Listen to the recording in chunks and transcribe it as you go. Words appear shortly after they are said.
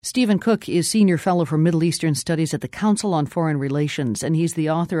Stephen Cook is Senior Fellow for Middle Eastern Studies at the Council on Foreign Relations, and he's the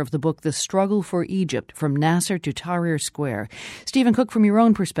author of the book The Struggle for Egypt, From Nasser to Tahrir Square. Stephen Cook, from your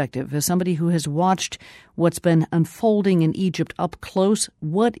own perspective, as somebody who has watched what's been unfolding in Egypt up close,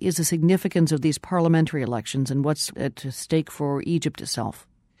 what is the significance of these parliamentary elections and what's at stake for Egypt itself?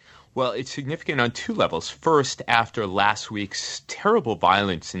 Well, it's significant on two levels. First, after last week's terrible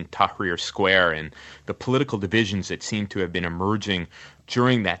violence in Tahrir Square and the political divisions that seem to have been emerging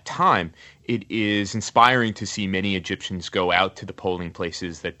during that time, it is inspiring to see many Egyptians go out to the polling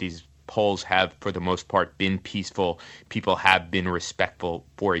places, that these polls have, for the most part, been peaceful. People have been respectful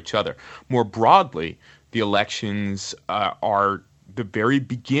for each other. More broadly, the elections are the very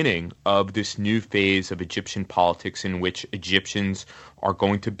beginning of this new phase of Egyptian politics in which Egyptians are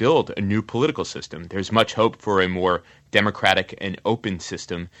going to build a new political system. There's much hope for a more democratic and open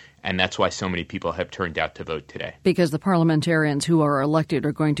system, and that's why so many people have turned out to vote today. Because the parliamentarians who are elected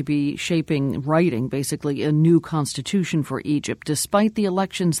are going to be writing, basically, a new constitution for Egypt. Despite the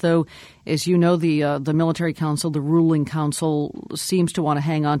elections, though, as you know, the military council, the ruling council, seems to want to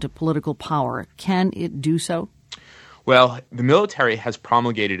hang on to political power. Can it do so? Well, the military has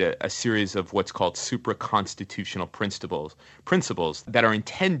promulgated a series of what's called supra-constitutional principles that are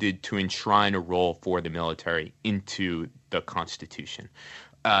intended to enshrine a role for the military into the Constitution.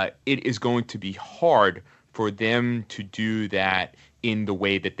 It is going to be hard for them to do that in the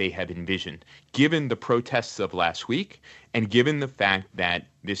way that they have envisioned, given the protests of last week and given the fact that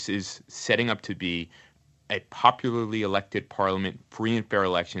this is setting up to be a popularly elected parliament, free and fair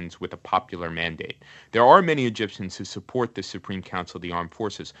elections with a popular mandate. There are many Egyptians who support the Supreme Council of the Armed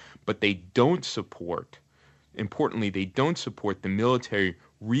Forces, but they don't support the military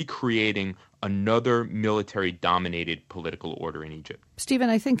recreating another military-dominated political order in Egypt. Stephen,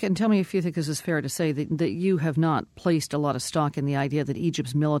 I think, and tell me if you think this is fair to say, that you have not placed a lot of stock in the idea that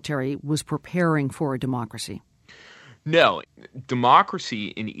Egypt's military was preparing for a democracy. No, democracy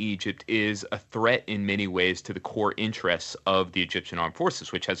in Egypt is a threat in many ways to the core interests of the Egyptian Armed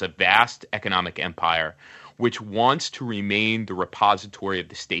Forces, which has a vast economic empire, which wants to remain the repository of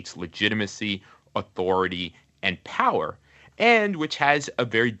the state's legitimacy, authority, and power, and which has a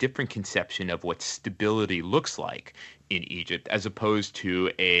very different conception of what stability looks like in Egypt, as opposed to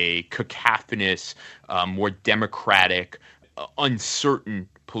a cacophonous, more democratic, uncertain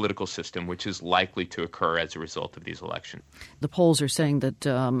political system, which is likely to occur as a result of these elections. The polls are saying that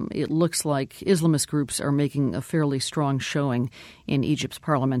it looks like Islamist groups are making a fairly strong showing in Egypt's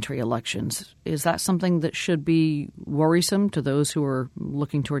parliamentary elections. Is that something that should be worrisome to those who are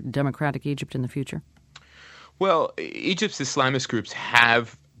looking toward a democratic Egypt in the future? Well, Egypt's Islamist groups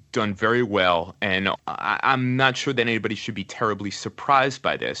have done very well, and I'm not sure that anybody should be terribly surprised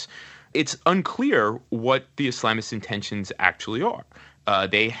by this. It's unclear what the Islamist intentions actually are.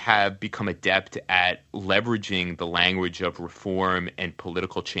 They have become adept at leveraging the language of reform and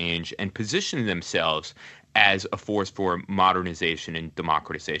political change and positioning themselves as a force for modernization and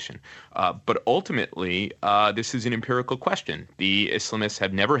democratization. But ultimately, this is an empirical question. The Islamists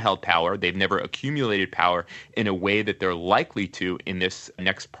have never held power. They've never accumulated power in a way that they're likely to in this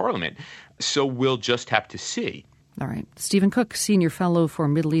next parliament. So we'll just have to see. All right. Stephen Cook, Senior Fellow for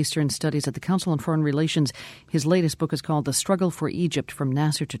Middle Eastern Studies at the Council on Foreign Relations. His latest book is called The Struggle for Egypt, From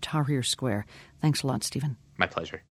Nasser to Tahrir Square. Thanks a lot, Stephen. My pleasure.